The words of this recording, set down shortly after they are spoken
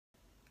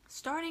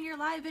Starting your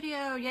live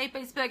video. Yay,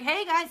 Facebook.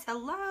 Hey guys,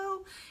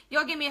 hello.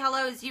 Y'all give me a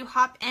hello as you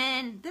hop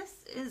in. This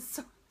is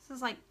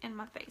like in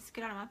my face.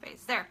 Get out of my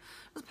face. There.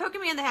 It was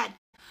poking me in the head.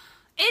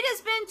 It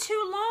has been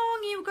too long,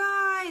 you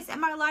guys. And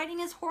my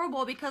lighting is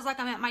horrible because like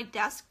I'm at my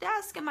desk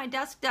and my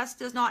desk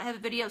does not have a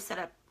video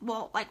setup.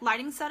 Well, like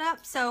lighting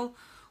setup. So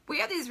we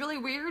have these really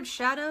weird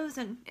shadows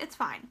and it's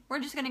fine.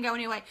 We're just going to go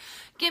anyway.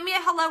 Give me a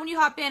hello when you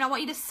hop in. I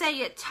want you to say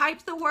it.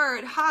 Type the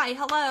word. Hi,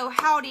 hello,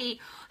 howdy,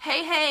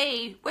 hey,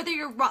 hey. Whether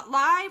you're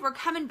live or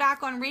coming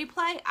back on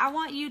replay, I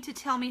want you to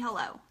tell me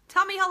hello.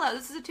 Tell me hello.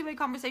 This is a two-way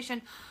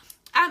conversation.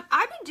 I've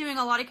been doing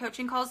a lot of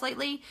coaching calls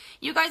lately.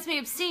 You guys may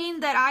have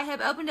seen that I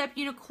have opened up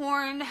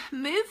Unicorn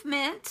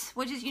Movement,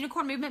 which is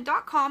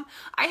unicornmovement.com.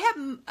 I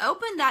have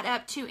opened that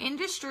up to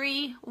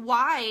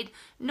industry-wide,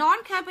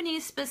 non-company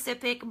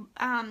specific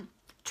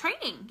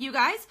training, you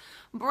guys,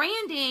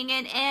 branding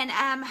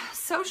and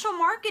social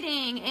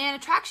marketing and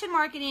attraction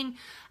marketing,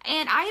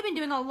 and I have been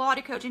doing a lot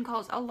of coaching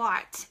calls, a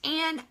lot,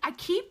 and I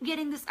keep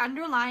getting this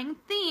underlying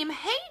theme.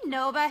 Hey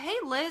Nova, hey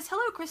Liz,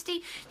 hello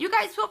Christy. You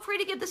guys feel free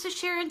to give this a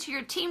share into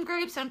your team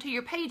groups, onto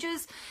your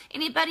pages.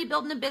 Anybody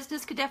building a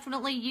business could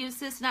definitely use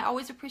this, and I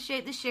always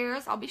appreciate the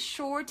shares. I'll be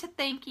sure to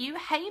thank you.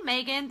 Hey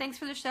Megan, thanks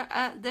for the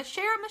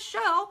share,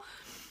 Michelle.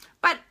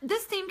 But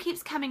this theme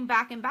keeps coming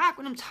back and back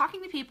when I'm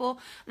talking to people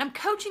and I'm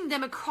coaching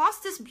them across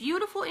this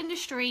beautiful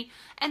industry,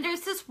 and there's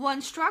this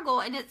one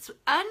struggle, and it's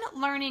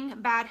unlearning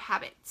bad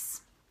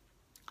habits.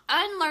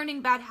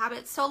 Unlearning bad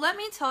habits. So let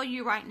me tell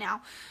you right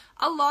now,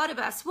 a lot of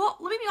us, well,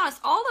 let me be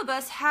honest, all of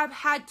us have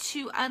had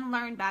to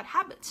unlearn bad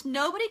habits.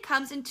 Nobody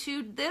comes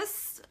into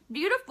this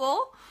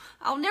beautiful,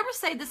 I'll never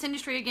say this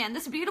industry again,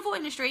 this beautiful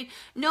industry,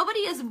 nobody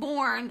is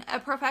born a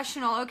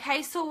professional,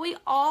 okay? So we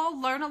all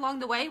learn along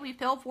the way, we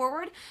fail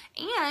forward,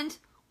 and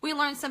we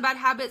learn some bad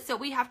habits that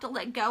we have to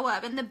let go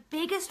of. And the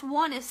biggest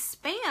one is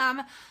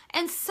spam,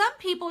 and some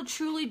people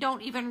truly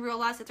don't even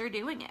realize that they're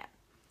doing it.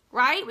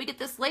 Right? We get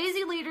this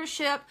lazy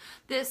leadership,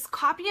 this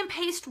copy and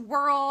paste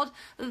world,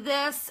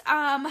 this,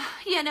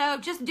 you know,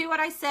 just do what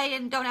I say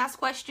and don't ask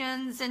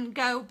questions and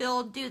go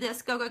build, do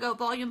this, go, go, go,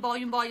 volume,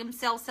 volume, volume,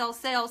 sales, sales,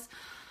 sales.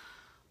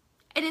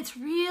 And it's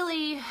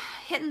really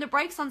hitting the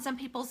brakes on some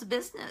people's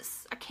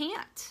business. I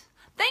can't.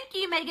 Thank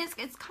you, Megan.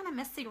 It's kind of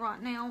messy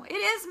right now. It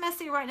is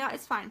messy right now.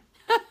 It's fine.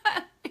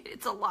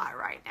 It's a lot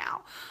right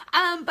now.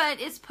 But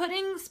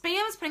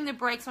spam is putting the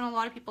brakes on a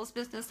lot of people's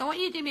business. So I want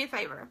you to do me a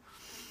favor.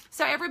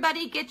 So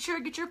everybody get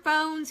your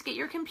phones, get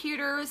your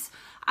computers,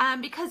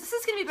 because this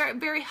is going to be very,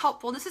 very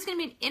helpful. This is going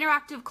to be an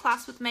interactive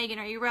class with Megan.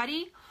 Are you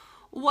ready?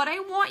 What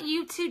I want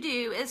you to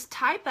do is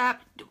type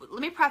up,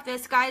 let me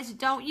preface, guys,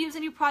 don't use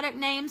any product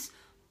names,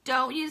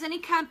 don't use any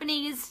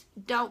companies,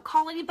 don't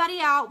call anybody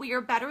out. We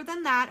are better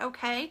than that,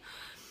 okay?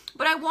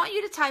 But I want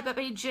you to type up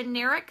a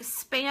generic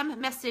spam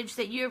message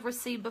that you have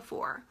received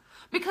before.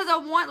 Because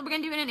we're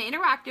going to do it in an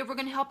interactive, we're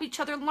going to help each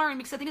other learn,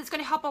 because I think it's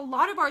going to help a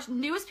lot of our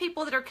newest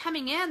people that are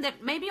coming in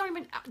that maybe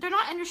they're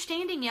not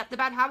understanding yet the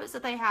bad habits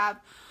that they have.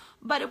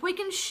 But if we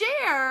can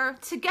share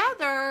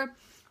together,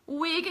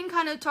 we can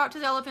kind of talk to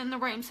the elephant in the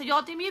room. So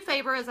y'all do me a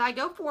favor as I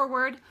go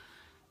forward,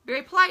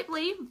 very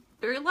politely,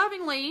 very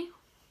lovingly,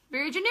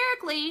 very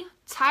generically,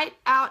 type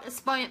out a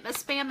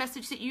spam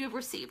message that you have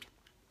received.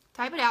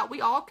 Type it out.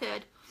 We all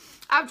could.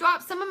 I've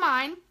dropped some of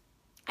mine.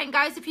 And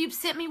guys, if you've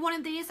sent me one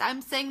of these, I'm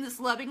saying this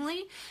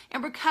lovingly,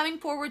 and we're coming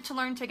forward to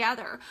learn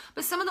together.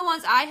 But some of the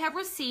ones I have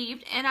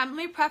received, and let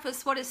me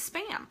preface, what is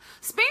spam?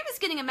 Spam is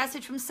getting a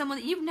message from someone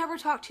that you've never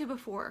talked to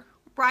before,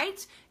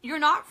 right? You're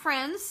not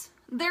friends.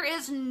 There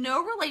is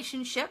no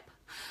relationship.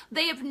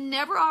 They have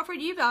never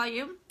offered you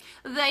value.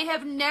 They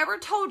have never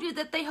told you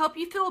that they help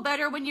you feel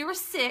better when you were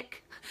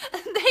sick.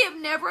 They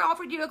have never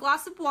offered you a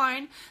glass of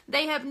wine.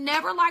 They have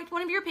never liked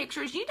one of your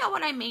pictures. You know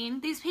what I mean.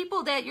 These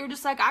people that you're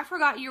just like, I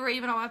forgot you were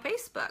even on my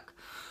Facebook.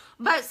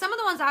 But some of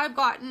the ones I've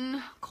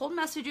gotten, cold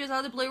messages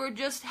out of the blue, are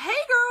just, hey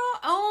girl,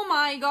 oh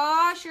my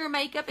gosh, your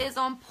makeup is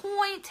on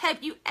point.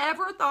 Have you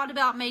ever thought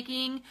about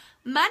making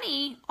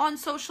money on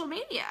social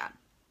media?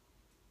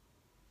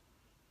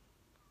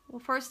 Well,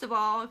 first of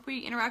all, if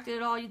we interacted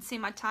at all, you'd see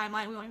my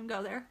timeline. We won't even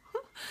go there.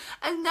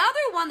 Another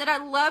one that I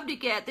love to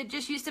get that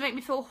just used to make me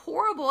feel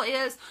horrible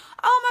is,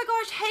 oh my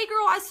gosh, hey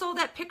girl, I saw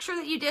that picture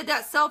that you did,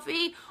 that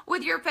selfie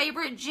with your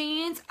favorite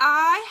jeans.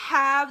 I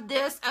have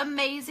this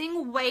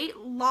amazing weight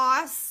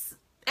loss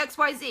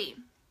XYZ.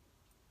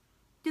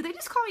 Do they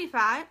just call me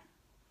fat?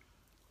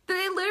 Did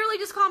they literally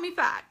just call me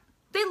fat?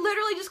 They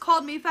literally just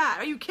called me fat.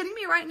 Are you kidding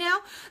me right now?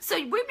 So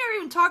we've never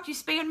even talked. You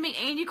spammed me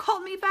and you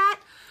called me fat?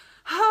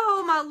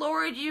 Oh my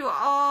Lord, you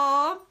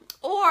all.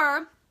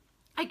 Or,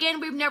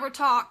 again, we've never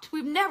talked.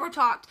 We've never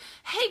talked.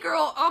 Hey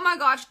girl, oh my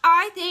gosh,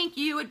 I think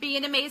you would be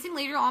an amazing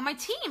leader on my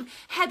team.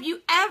 Have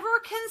you ever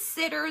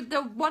considered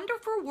the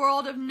wonderful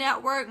world of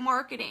network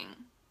marketing?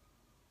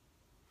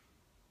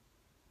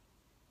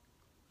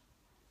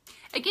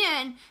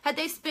 Again, had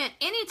they spent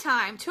any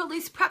time to at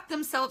least prep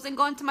themselves and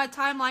go into my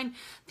timeline,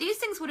 these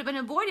things would have been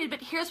avoided.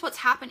 But here's what's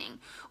happening.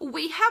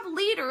 We have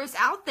leaders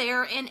out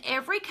there in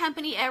every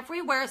company,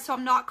 everywhere. So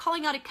I'm not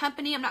calling out a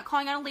company. I'm not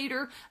calling out a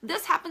leader.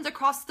 This happens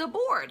across the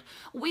board.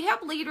 We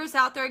have leaders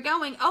out there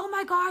going, oh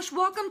my gosh,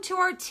 welcome to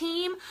our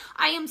team.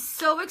 I am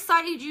so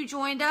excited you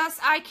joined us.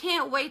 I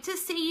can't wait to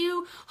see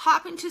you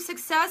hop into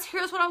success.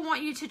 Here's what I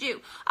want you to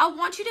do. I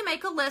want you to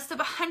make a list of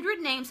 100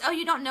 names. Oh,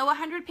 you don't know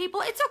 100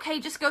 people? It's okay.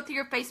 Just go through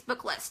your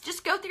Facebook list.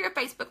 Just go through your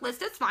Facebook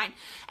list. It's fine.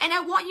 And I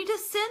want you to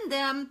send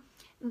them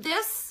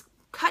this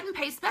cut and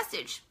paste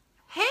message.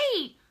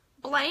 Hey,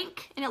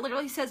 blank. And it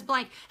literally says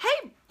blank.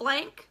 Hey,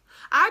 blank.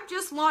 I've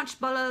just launched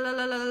blah, blah, blah,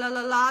 blah, blah,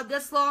 blah, blah,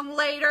 this long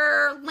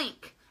later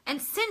link.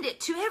 And send it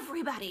to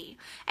everybody.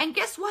 And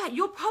guess what?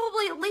 You'll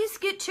probably at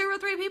least get 2 or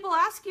 3 people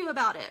ask you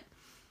about it.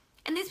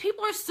 And these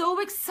people are so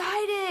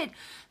excited.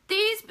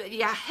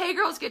 Yeah, hey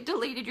girls get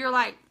deleted. You're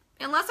like,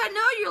 unless I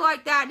know you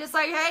like that, and it's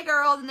like, hey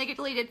girl, then they get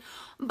deleted.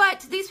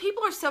 But these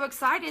people are so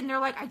excited, and they're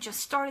like, I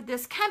just started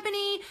this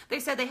company. They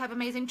said they have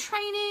amazing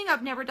training.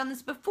 I've never done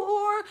this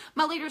before.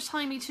 My leader's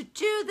telling me to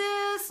do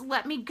this.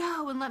 Let me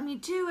go and let me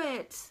do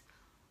it.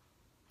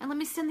 And let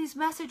me send these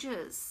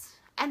messages.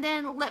 And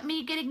then let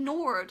me get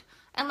ignored,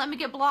 and let me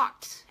get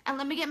blocked, and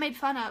let me get made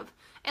fun of,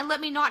 and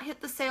let me not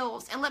hit the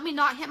sales, and let me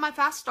not hit my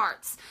fast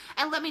starts,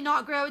 and let me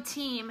not grow a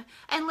team,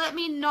 and let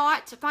me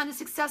not find the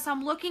success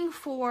I'm looking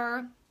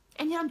for.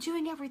 And yet I'm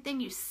doing everything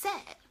you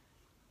said.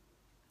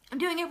 I'm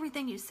doing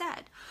everything you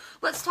said.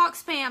 Let's talk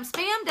spam.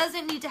 Spam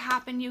doesn't need to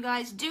happen, you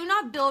guys. Do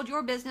not build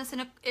your business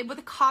with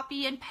a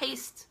copy and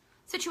paste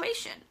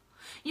situation.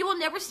 You will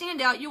never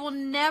stand out. You will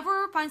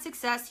never find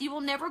success. You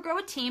will never grow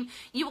a team.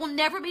 You will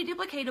never be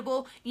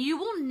duplicatable. You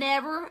will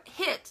never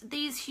hit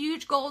these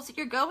huge goals that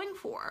you're going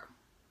for.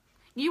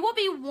 You will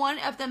be one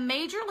of the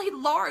majorly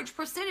large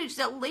percentage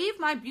that leave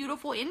my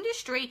beautiful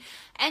industry,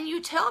 and you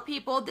tell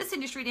people this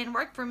industry didn't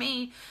work for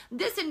me.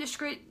 This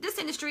industry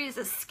is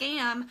a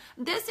scam.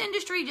 This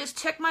industry just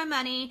took my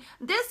money.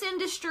 This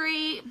industry,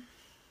 you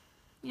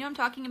know what I'm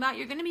talking about?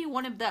 You're going to be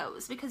one of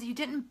those because you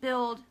didn't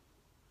build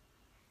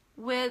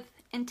with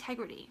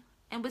integrity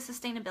and with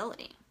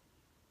sustainability,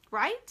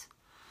 right?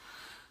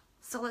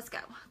 So let's go.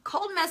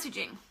 Cold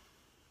messaging.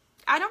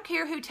 I don't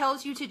care who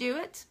tells you to do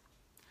it.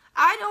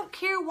 I don't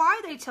care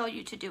why they tell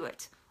you to do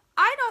it.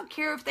 I don't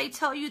care if they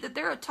tell you that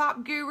they're a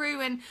top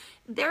guru and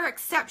their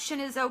exception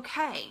is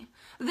okay.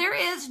 There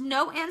is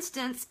no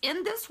instance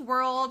in this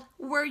world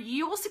where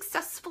you will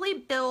successfully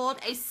build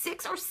a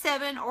 6 or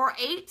 7 or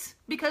 8,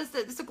 because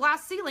it's a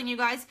glass ceiling, you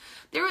guys.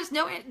 There is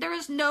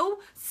no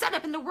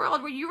setup in the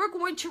world where you are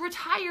going to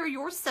retire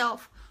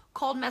yourself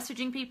cold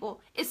messaging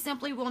people. It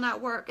simply will not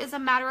work. As a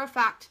matter of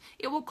fact,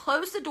 it will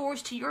close the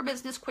doors to your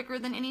business quicker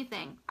than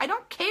anything. I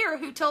don't care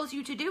who tells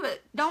you to do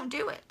it. Don't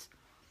do it.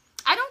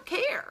 I don't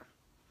care.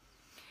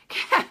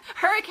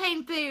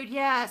 Hurricane food,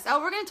 yes.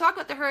 Oh, we're going to talk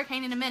about the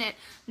hurricane in a minute.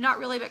 Not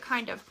really, but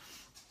kind of.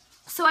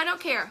 So I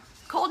don't care.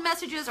 Cold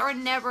messages are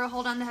never,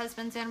 hold on, the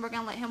husband's in, we're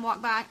going to let him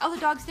walk by. Oh,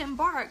 the dogs didn't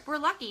bark. We're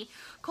lucky.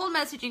 Cold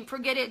messaging,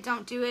 forget it.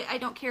 Don't do it. I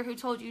don't care who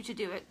told you to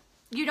do it.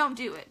 You don't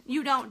do it.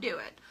 You don't do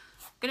it.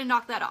 Going to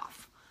knock that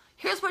off.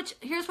 Here's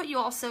what you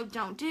also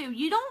don't do.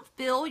 You don't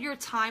fill your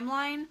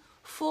timeline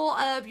full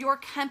of your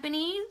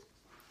company,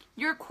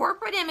 your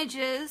corporate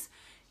images,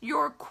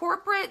 your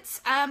corporate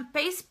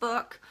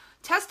Facebook,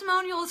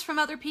 testimonials from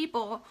other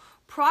people,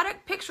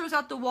 product pictures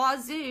out the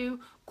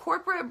wazoo,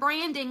 corporate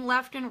branding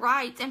left and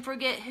right, and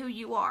forget who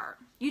you are.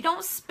 You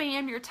don't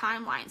spam your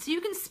timeline. So you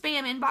can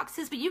spam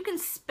inboxes, but you can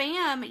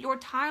spam your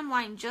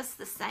timeline just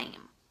the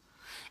same.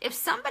 If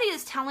somebody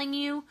is telling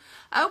you,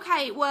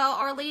 okay, well,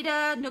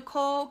 Arlita,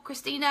 Nicole,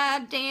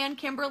 Christina, Dan,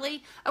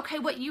 Kimberly, okay,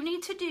 what you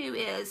need to do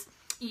is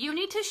you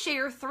need to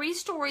share 3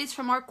 stories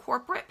from our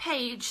corporate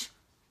page,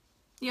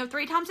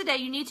 3 times a day.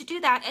 You need to do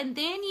that. And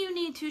then you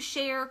need to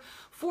share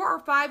 4 or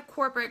 5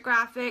 corporate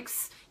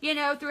graphics,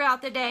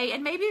 throughout the day.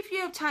 And maybe if you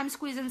have time,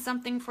 squeeze in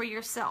something for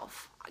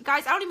yourself.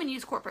 Guys, I don't even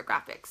use corporate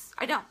graphics.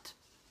 I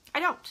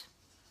don't.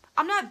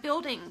 I'm not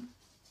building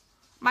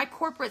my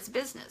corporate's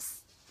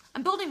business.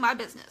 I'm building my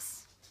business.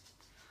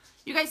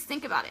 You guys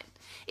think about it.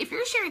 If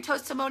you're sharing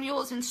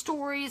testimonials and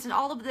stories and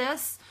all of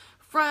this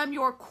from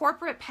your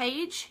corporate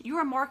page, you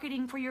are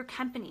marketing for your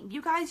company.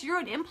 You guys, you're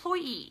an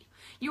employee.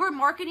 You are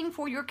marketing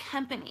for your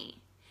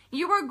company.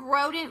 You are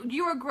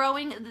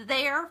growing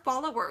their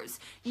followers.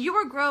 You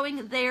are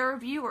growing their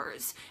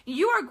viewers.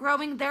 You are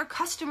growing their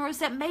customers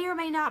that may or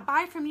may not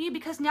buy from you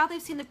because now they've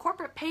seen the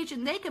corporate page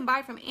and they can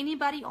buy from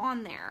anybody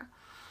on there.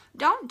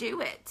 Don't do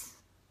it.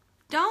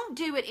 Don't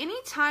do it.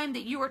 Any time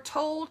that you are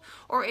told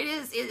or it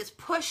is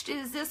pushed, it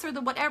is this or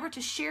the whatever to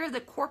share the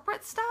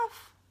corporate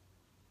stuff,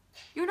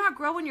 you're not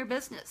growing your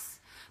business.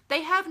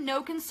 They have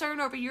no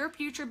concern over your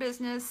future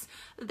business.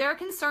 Their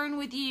concern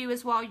with you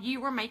is while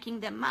you are making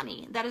them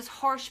money. That is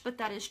harsh, but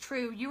that is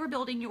true. You are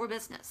building your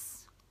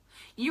business.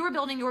 You are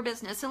building your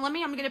business. And I'm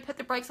going to put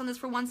the brakes on this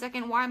for 1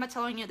 second. Why am I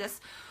telling you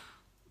this?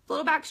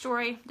 Little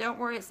backstory. Don't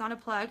worry, it's not a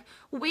plug.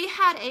 We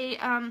had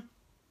a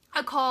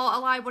a call, a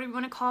live, whatever you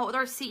want to call it, with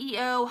our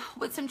CEO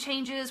with some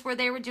changes where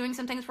they were doing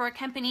some things for our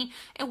company.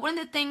 And one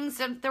of the things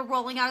that they're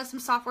rolling out is some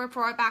software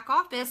for our back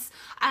office,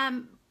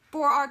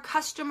 for our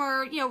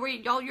customer, you know, where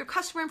all your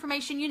customer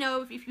information, you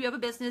know, if you have a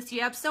business, you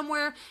have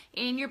somewhere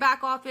in your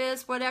back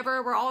office,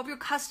 whatever, where all of your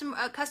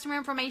customer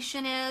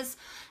information is.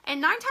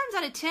 And 9 times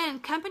out of 10,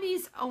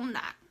 companies own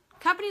that.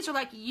 Companies are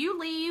like, you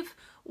leave,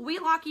 we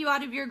lock you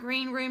out of your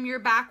green room, your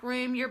back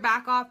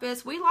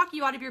office. We lock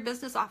you out of your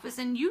business office,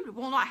 and you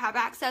will not have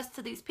access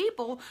to these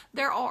people.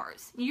 They're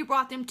ours. You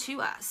brought them to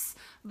us.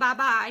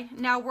 Bye-bye.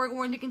 Now we're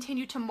going to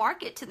continue to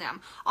market to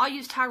them. I'll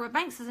use Tyra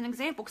Banks as an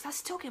example because I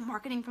still get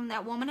marketing from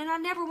that woman, and I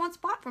never once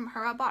bought from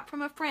her. I bought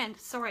from a friend.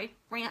 Sorry,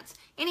 rants.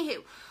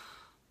 Anywho,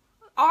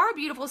 our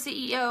beautiful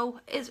CEO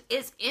is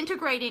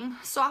integrating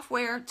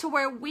software to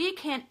where we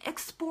can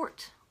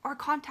export our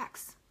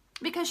contacts,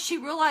 because she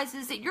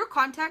realizes that your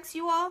contacts,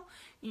 you all,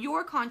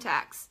 your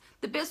contacts,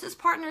 the business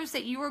partners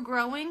that you are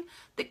growing,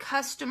 the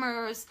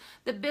customers,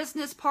 the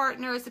business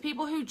partners, the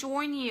people who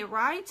join you,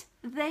 right?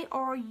 They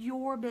are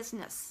your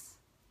business.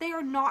 They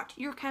are not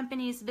your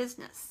company's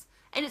business.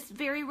 And it's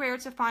very rare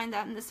to find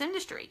that in this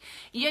industry.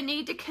 You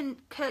need to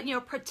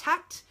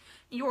protect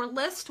your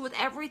list with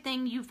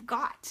everything you've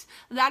got.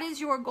 That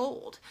is your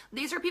gold.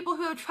 These are people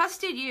who have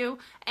trusted you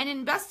and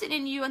invested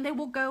in you, and they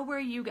will go where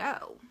you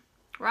go.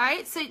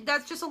 Right? So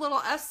that's just a little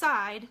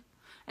aside.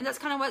 And that's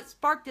kind of what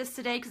sparked this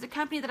today, because the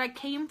company that I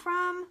came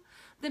from,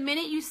 the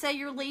minute you say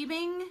you're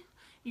leaving,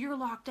 you're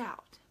locked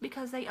out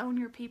because they own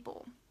your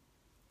people.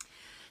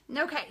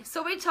 Okay,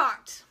 so we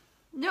talked.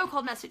 No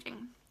cold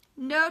messaging.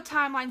 No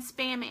timeline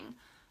spamming.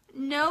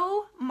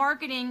 No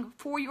marketing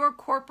for your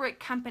corporate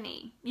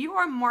company. You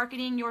are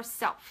marketing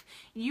yourself.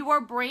 You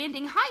are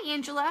branding. Hi,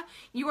 Angela.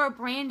 You are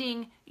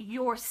branding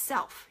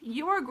yourself.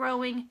 You are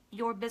growing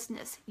your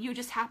business. You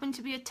just happen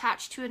to be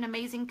attached to an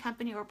amazing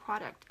company or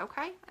product.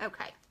 Okay?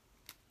 Okay.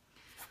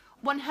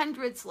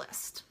 100s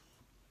list.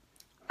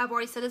 I've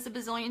already said this a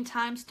bazillion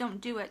times.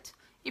 Don't do it.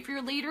 If your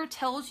leader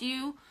tells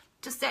you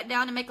to sit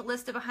down and make a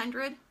list of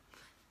 100,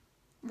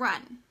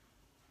 run.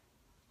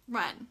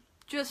 Run.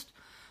 Just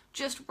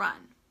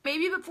run.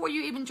 Maybe before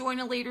you even join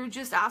a leader,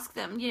 just ask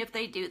them if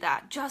they do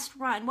that. Just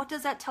run. What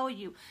does that tell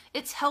you?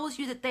 It tells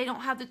you that they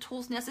don't have the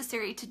tools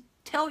necessary to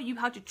tell you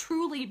how to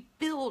truly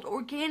build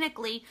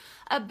organically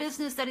a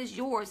business that is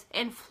yours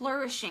and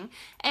flourishing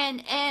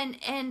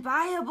and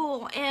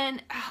viable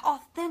and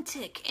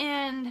authentic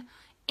and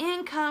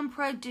income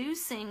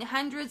producing.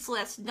 100s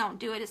list, don't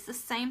do it. It's the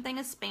same thing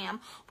as spam.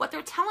 What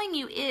they're telling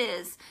you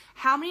is,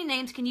 how many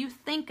names can you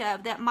think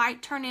of that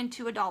might turn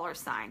into a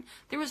 $sign?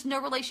 There is no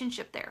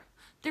relationship there.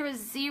 There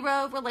is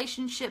zero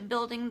relationship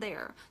building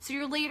there. So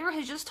your leader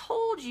has just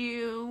told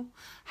you,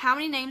 how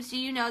many names do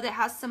you know that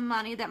has some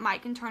money that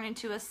might can turn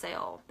into a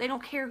sale? They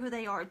don't care who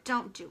they are.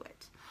 Don't do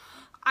it.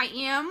 I'm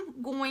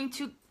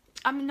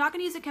not going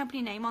to use a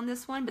company name on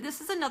this one, but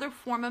this is another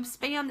form of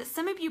spam that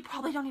some of you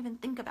probably don't even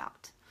think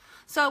about.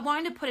 So I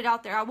wanted to put it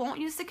out there. I won't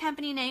use the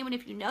company name, and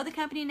if you know the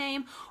company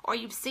name or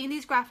you've seen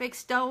these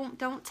graphics,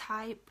 don't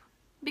type,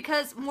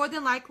 because more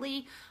than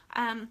likely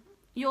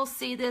you'll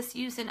see this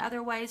used in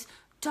other ways.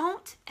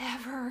 Don't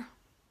ever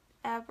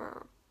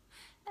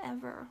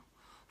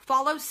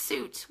follow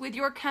suit with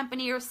your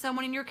company or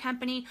someone in your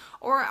company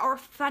or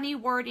funny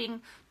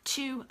wording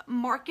to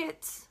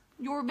market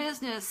your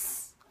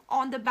business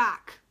on the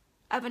back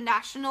of a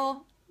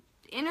natural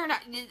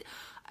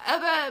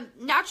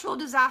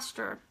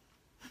disaster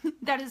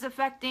that is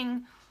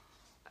affecting,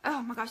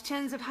 oh my gosh,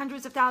 tens of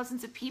hundreds of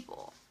thousands of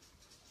people.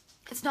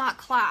 It's not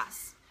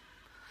class.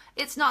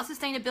 It's not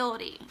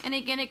sustainability. And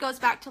again, it goes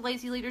back to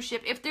lazy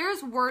leadership. If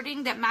there's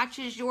wording that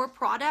matches your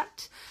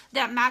product,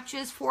 that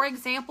matches, for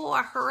example,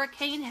 a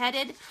hurricane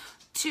headed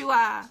to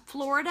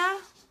Florida,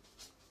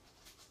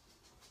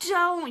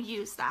 don't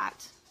use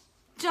that.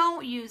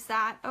 Don't use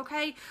that,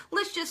 okay?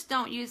 Let's just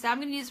don't use that. I'm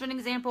going to use an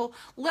example.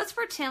 Let's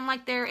pretend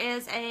like there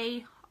is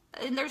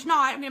and there's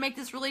not, I'm going to make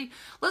this really,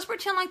 let's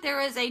pretend like there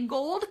is a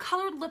gold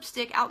colored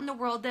lipstick out in the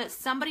world that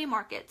somebody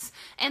markets,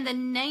 and the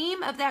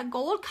name of that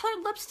gold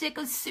colored lipstick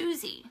is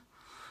Susie.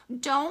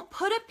 Don't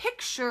put a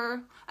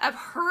picture of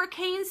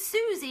Hurricane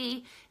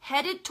Susie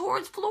headed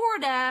towards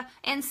Florida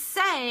and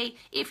say,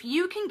 if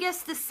you can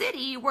guess the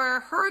city where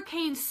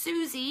Hurricane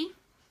Susie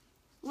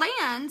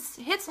lands,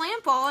 hits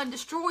landfall and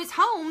destroys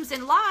homes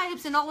and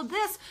lives and all of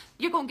this,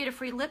 you're going to get a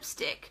free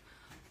lipstick.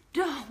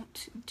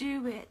 Don't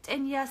do it.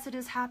 And yes, it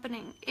is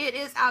happening. It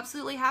is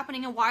absolutely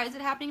happening. And why is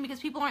it happening?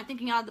 Because people aren't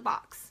thinking out of the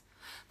box.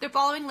 They're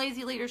following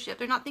lazy leadership.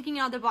 They're not thinking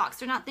out of the box.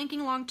 They're not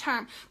thinking long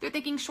term. They're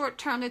thinking short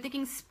term. They're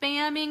thinking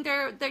spamming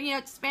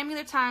spamming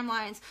their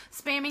timelines,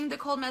 spamming the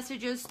cold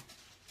messages.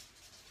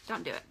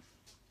 Don't do it.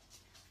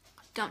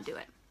 Don't do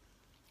it.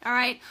 All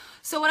right.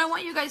 So what I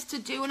want you guys to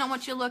do, and I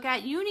want you to look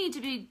at, you need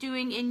to be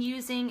doing and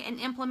using and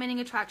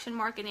implementing attraction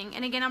marketing.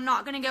 And again, I'm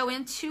not going to go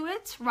into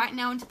it right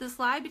now into this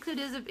live because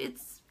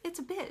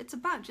it's a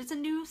bunch. It's a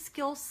new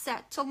skill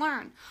set to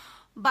learn.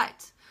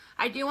 But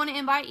I do want to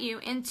invite you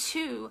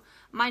into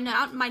my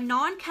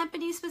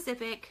non-company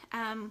specific,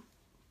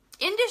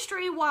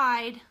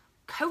 industry-wide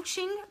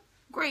coaching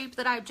group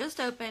that I've just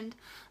opened.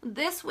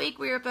 This week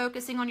we are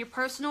focusing on your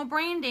personal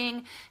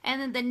branding,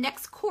 and then the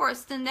next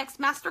course, the next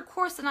master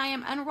course that I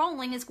am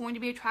unrolling is going to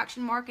be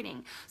attraction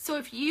marketing. So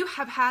if you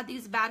have had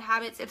these bad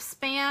habits, if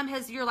spam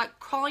has, you're like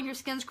crawling, your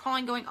skin's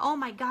crawling, going, oh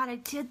my God, I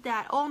did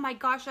that. Oh my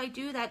gosh, I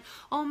do that.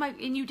 Oh my,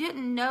 and you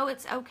didn't know,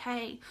 it's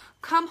okay.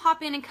 Come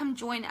hop in and come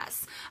join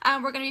us.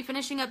 We're going to be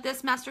finishing up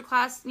this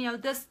masterclass. You know,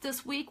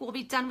 this week we'll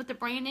be done with the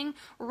branding,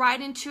 right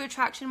into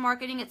attraction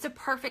marketing. It's a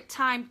perfect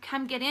time.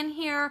 Come get in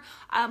here,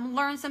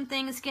 learn some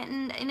things, get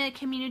in a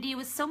community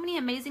with so many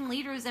amazing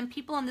leaders and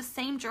people on the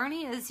same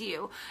journey as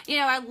you. You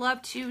know, I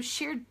love to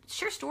share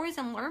stories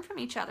and learn from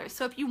each other.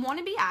 So if you want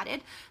to be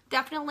added,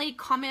 definitely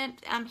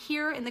comment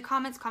here in the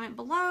comments, comment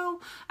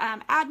below,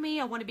 add me,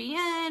 I want to be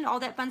in,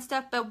 all that fun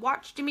stuff. But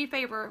do me a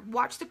favor,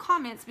 watch the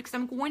comments, because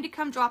I'm going to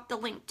come drop the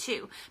link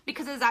too.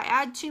 Because as I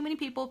add too many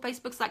people,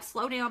 Facebook's like,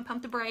 slow down,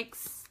 pump the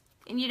brakes,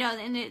 and you know,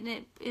 and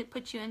it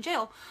puts you in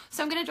jail.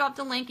 So I'm going to drop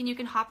the link and you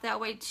can hop that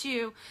way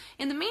too.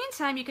 In the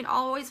meantime, you can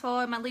always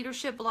follow my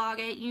leadership blog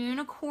at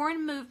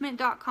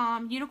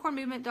unicornmovement.com.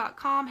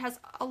 Unicornmovement.com has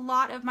a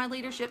lot of my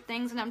leadership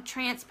things, and I'm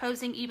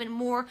transposing even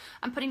more.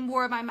 I'm putting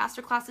more of my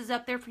master classes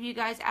up there for you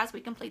guys as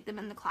we complete them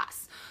in the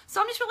class. So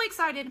I'm just really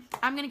excited.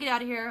 I'm going to get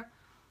out of here.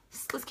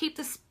 Let's keep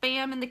the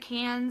spam in the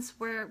cans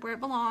where it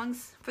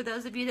belongs. For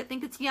those of you that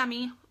think it's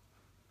yummy.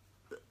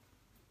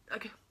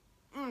 Okay.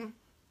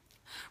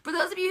 For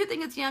those of you who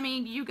think it's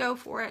yummy, you go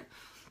for it.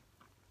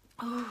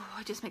 Oh,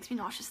 it just makes me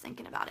nauseous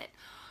thinking about it.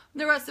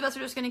 The rest of us are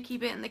just going to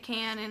keep it in the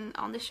can and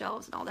on the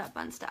shelves and all that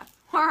fun stuff.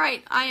 All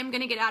right, I am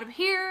going to get out of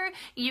here.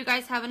 You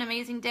guys have an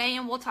amazing day,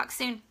 and we'll talk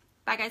soon.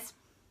 Bye, guys.